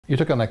You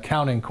took an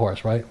accounting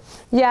course, right?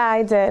 Yeah,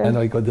 I did. I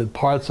know you did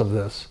parts of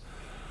this.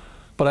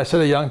 But I say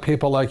to young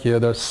people like you,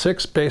 there's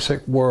 6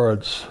 basic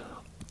words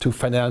to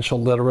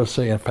financial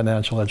literacy and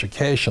financial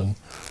education.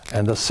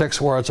 And the 6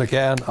 words,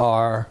 again,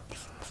 are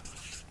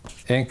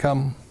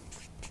income,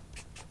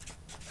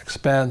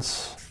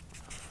 expense,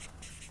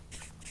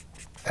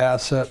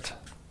 asset,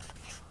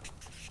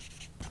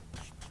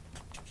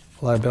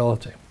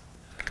 liability.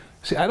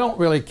 See, I don't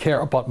really care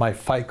about my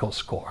FICO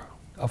score.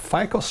 A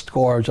FICO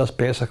score just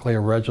basically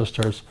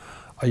registers,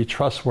 are you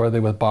trustworthy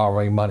with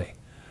borrowing money?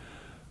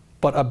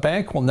 But a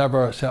bank will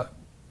never say,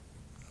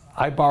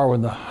 I borrow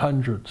in the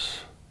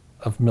hundreds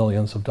of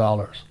millions of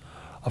dollars.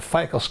 A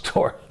FICO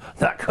score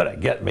not going to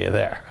get me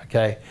there,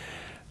 okay?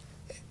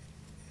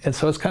 And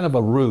so it's kind of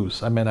a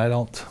ruse. I mean,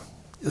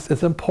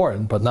 it's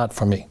important, but not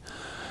for me.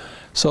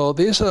 So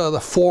these are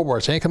the 4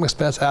 words, income,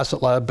 expense,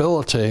 asset,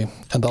 liability,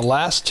 and the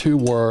last 2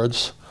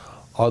 words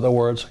are the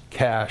words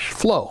cash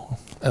flow.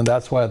 And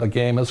that's why the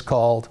game is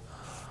called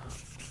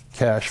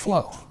cash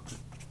flow.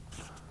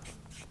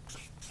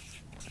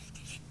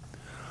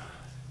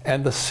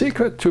 And the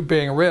secret to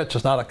being rich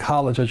is not a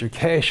college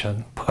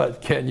education,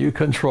 but can you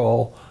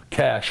control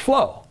cash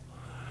flow?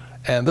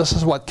 And this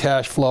is what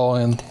cash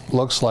flowing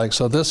looks like.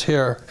 So this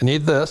here, I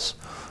need this,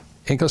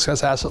 income,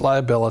 expense, asset,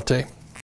 liability.